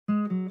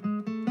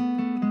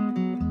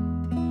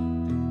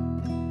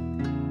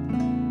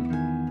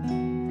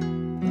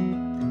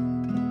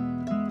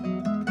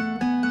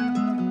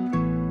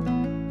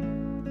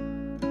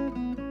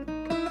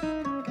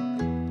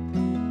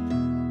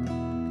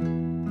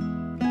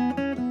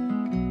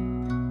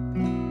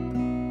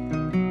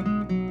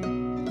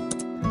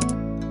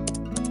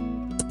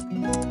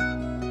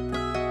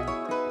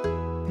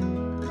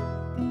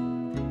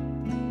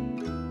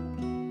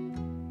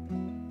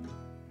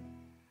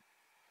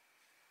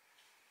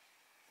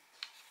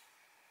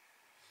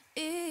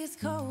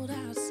cold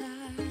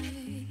outside,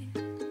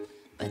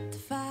 but the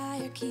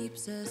fire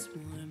keeps us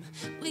warm.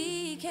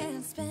 We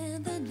can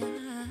spend the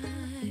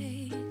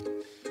night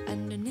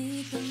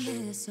underneath the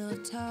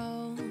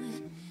mistletoe.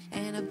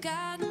 And I've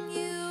gotten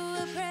you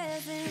a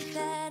present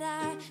that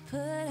I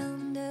put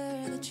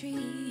under the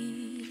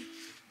tree.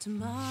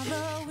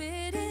 Tomorrow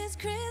it is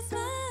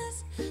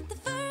Christmas, the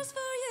first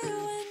for you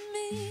and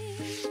me.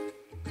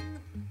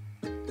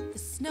 The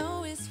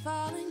snow is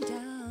falling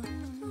down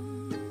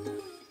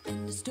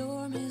and the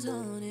storm is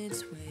on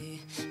its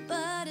way.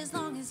 But as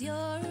long as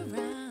you're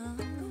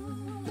around,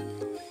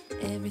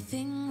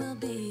 everything will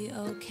be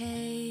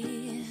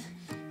okay.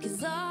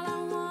 'Cause all I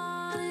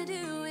wanna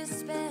do is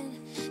spend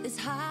this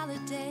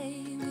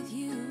holiday with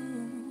you.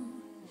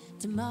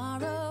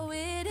 Tomorrow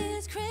it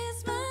is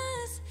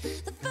Christmas,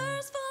 the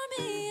first for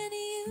me and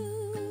you.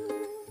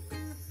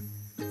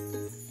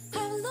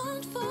 I've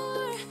longed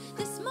for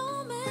this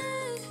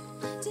moment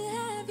to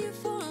have you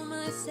for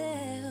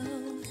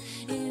myself,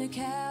 in a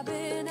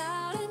cabin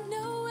out in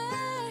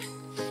nowhere,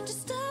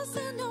 just us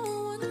and no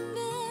one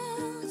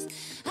else.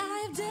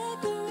 I've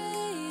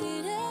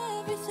decorated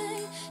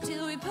everything to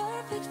be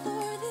perfect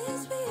for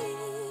this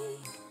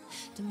week.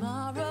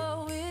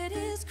 Tomorrow it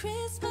is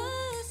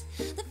Christmas,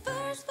 the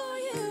first for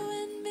you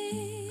and me.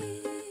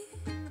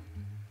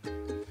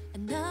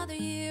 Another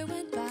year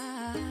went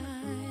by,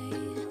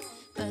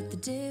 but the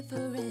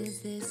difference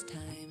this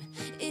time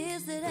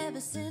is that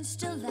ever since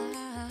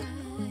July,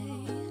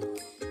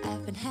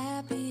 I've been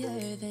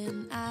happier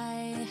than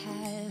I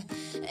have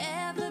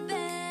ever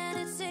been.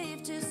 It's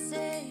safe to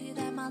say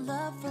that my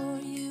love for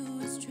you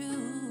is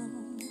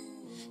true.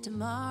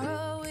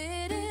 Tomorrow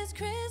it is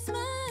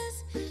Christmas,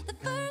 the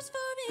first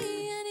for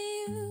me and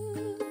you.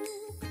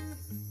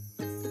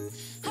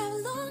 I've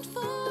longed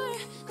for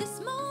this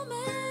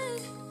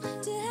moment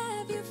to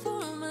have you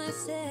for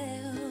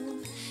myself,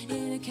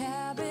 in a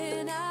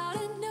cabin out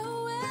in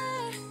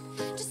nowhere,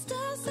 just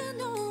us and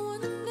no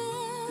one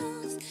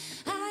else.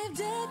 I've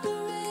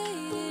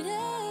decorated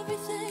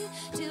everything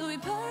to be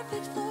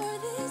perfect for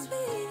this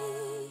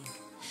week.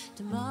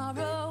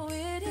 Tomorrow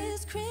it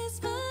is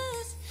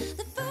Christmas,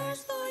 the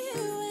first for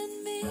you and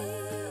me.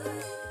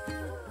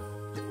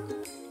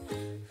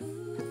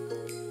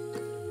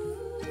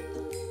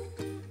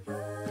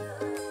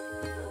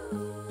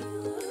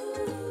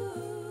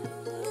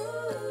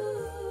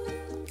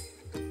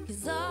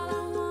 Cause all I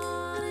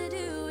wanna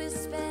do is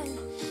spend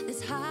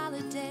this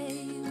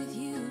holiday with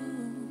you.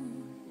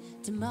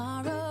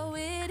 Tomorrow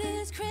it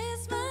is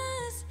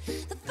Christmas,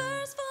 the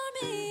first for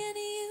me and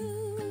you.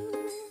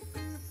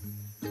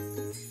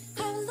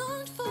 I've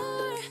longed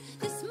for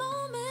this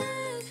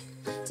moment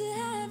to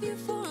have you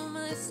for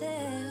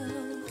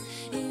myself,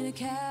 in a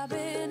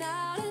cabin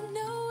out in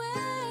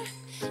nowhere,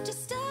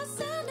 just us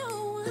and no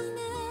one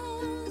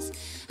else.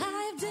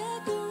 I've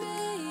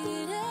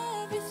decorated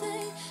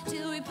everything to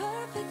be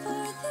perfect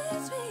for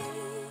this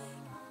week.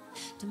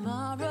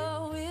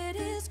 Tomorrow it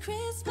is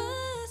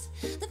Christmas,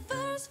 the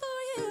first for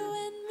you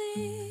and me.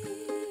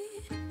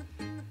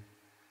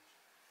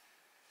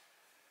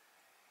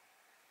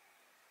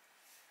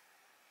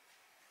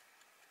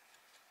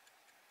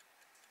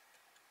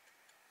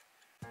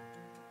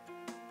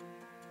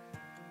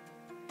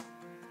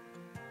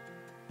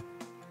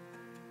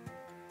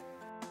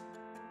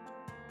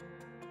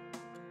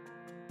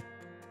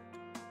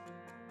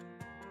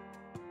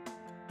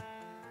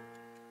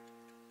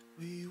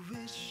 We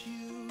wish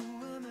you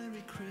a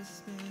Merry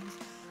Christmas.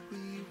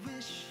 We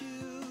wish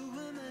you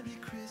a Merry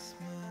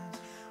Christmas.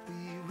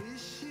 We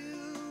wish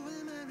you a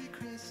Merry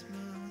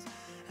Christmas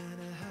and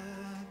a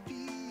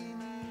Happy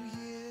New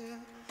Year.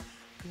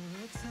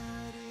 Good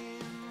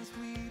tidings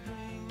we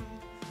bring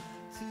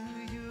to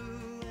you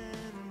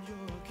and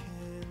your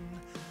kin.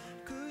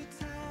 Good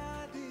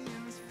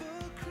tidings for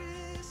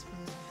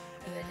Christmas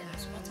Det är den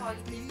som har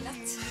tagit liv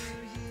lätt.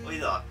 Oj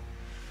då.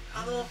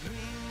 Hallå,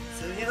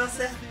 すみま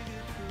せん。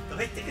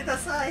どいてくだ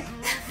さい。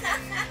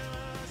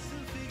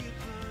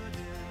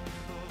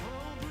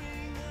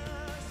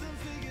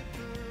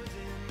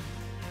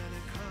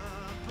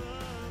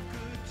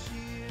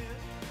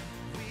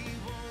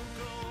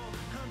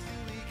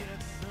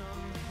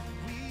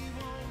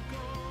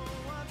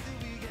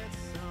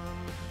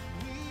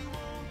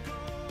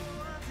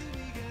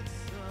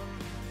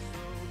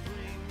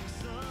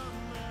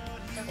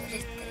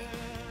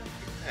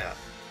Ja.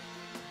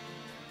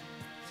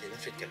 Fina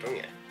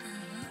fickkartonger.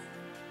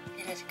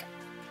 Jag älskar.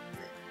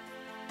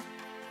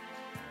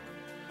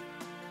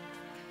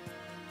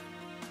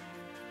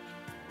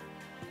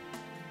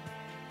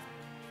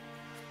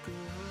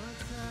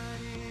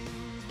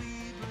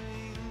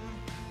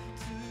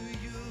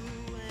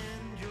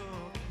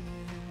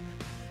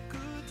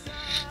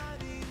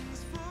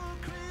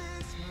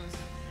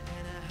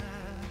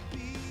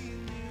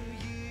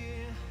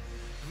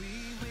 We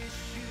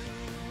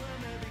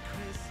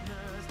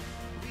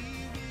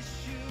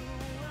wish you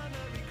a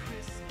Merry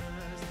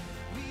Christmas.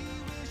 We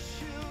wish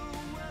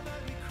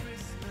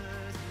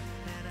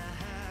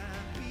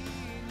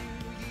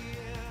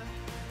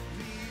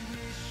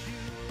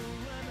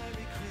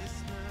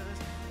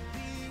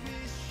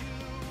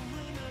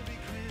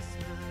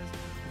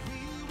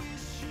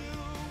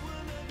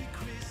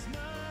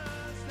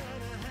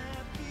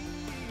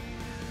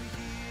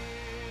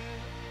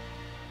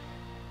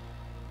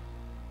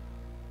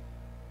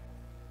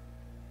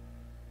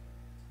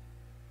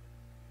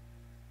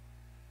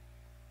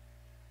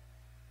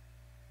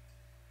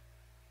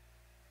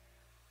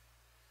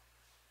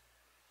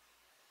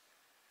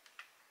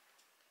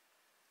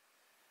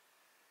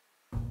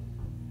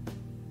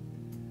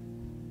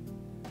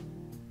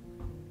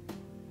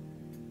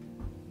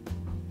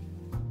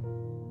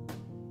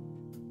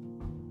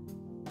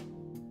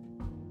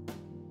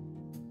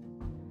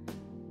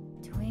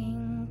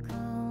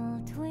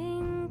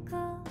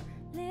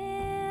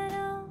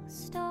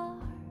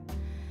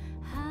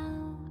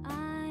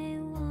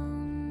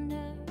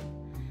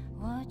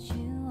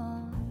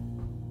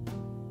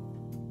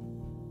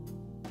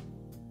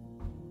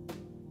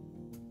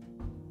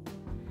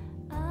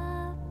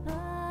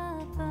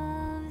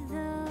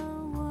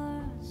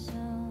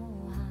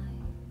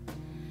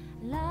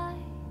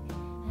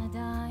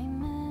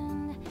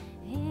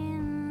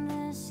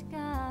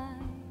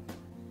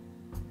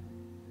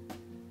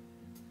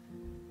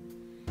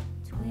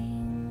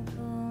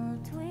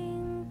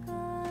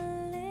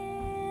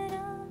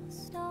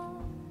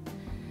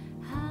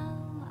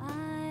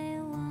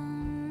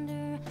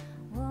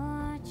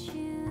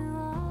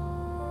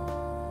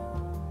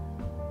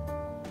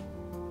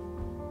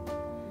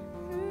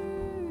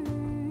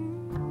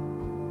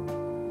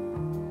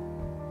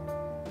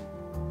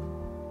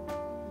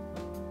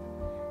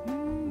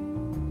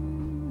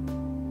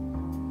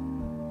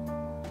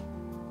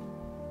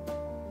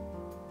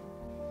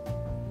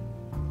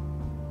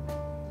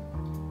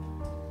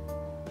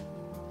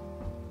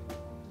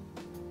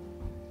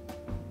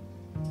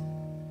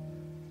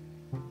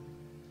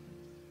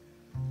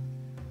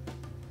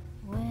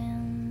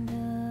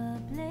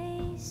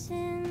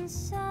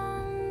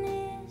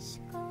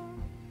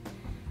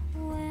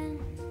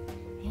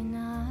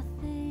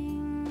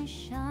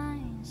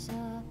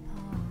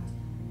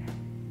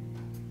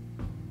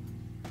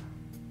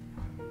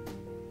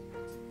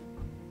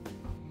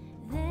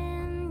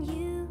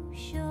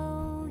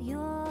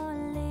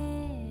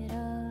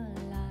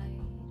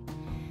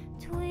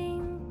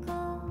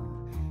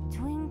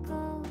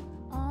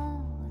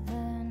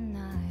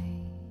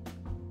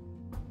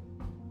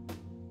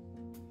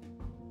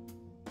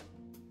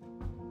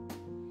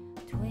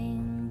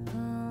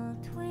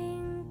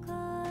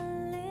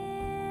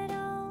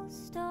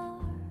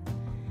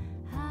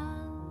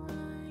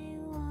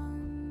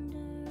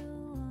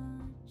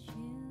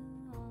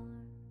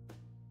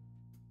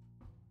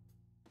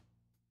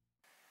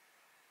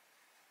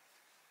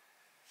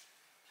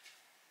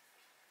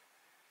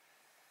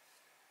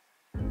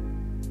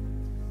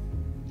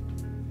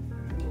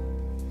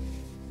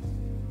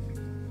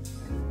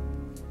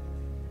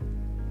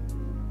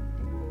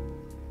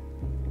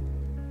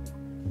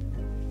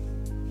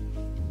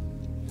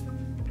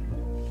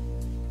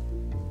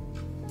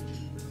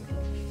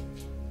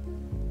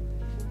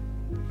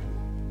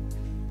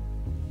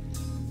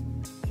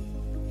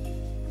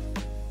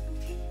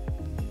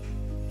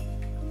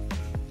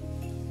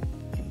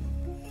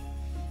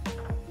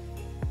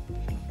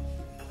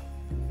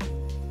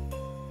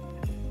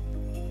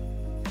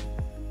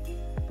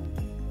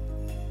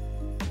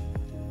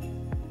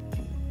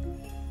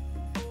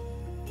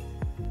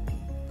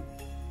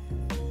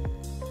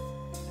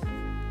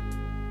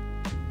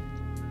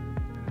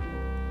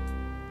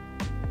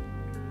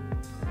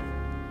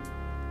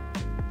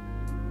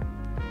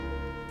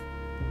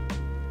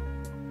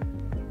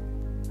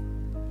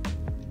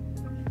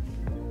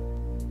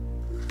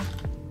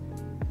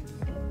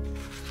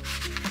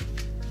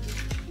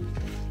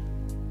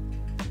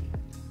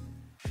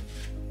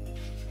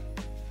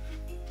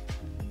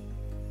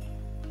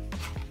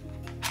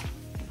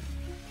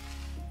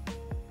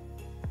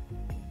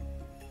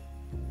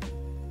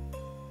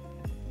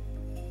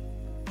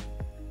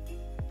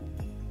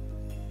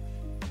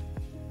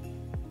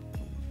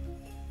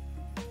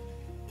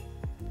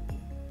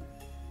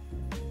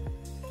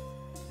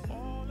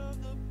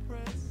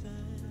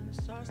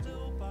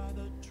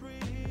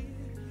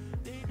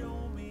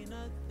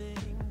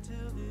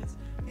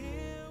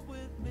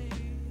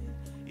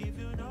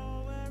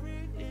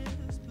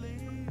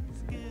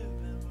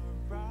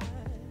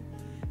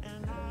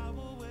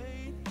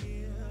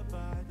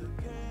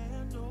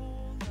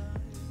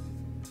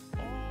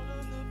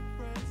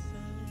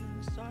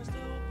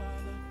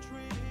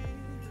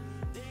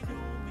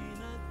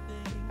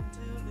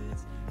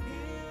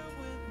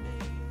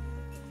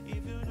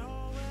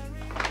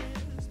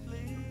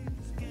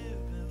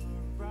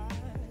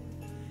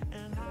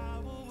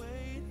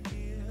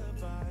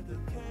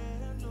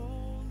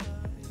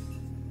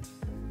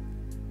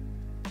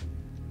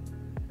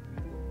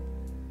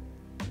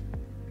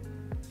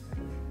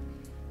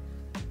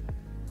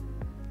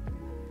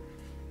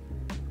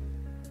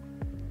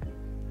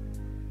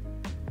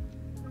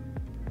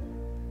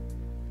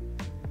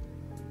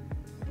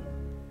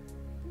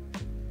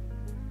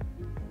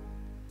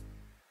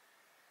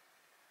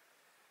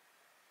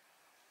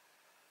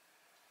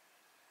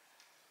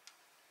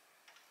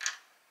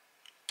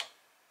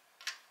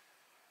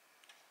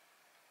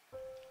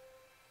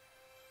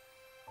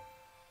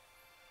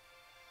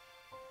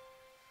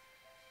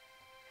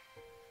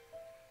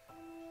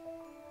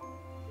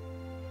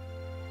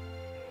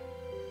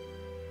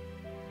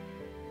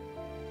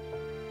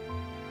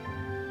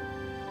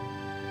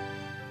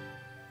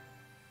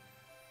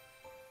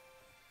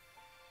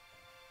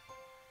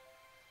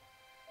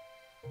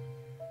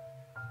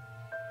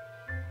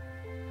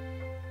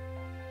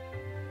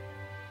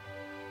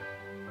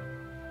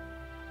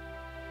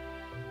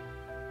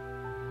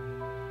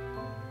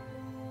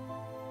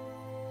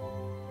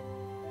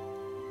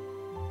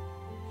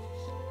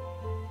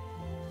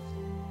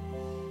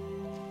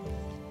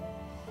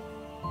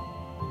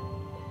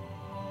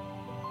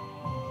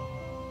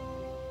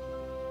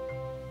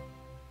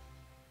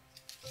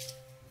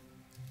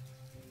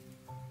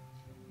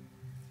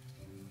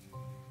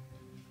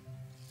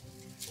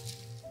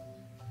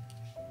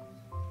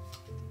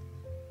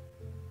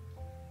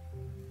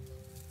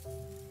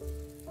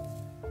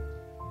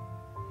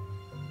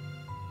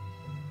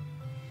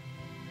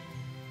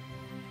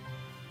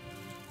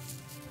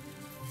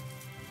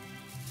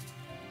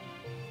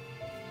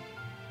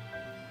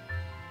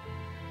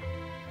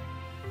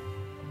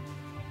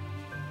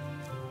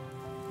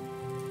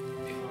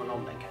namn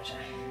om den kanske?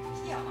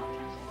 Ja,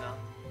 kanske.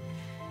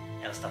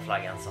 Ja. Äldsta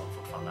flaggan som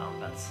fortfarande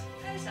används.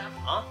 Är det så?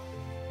 Ja.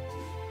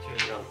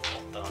 20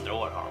 runt 800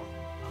 år har de.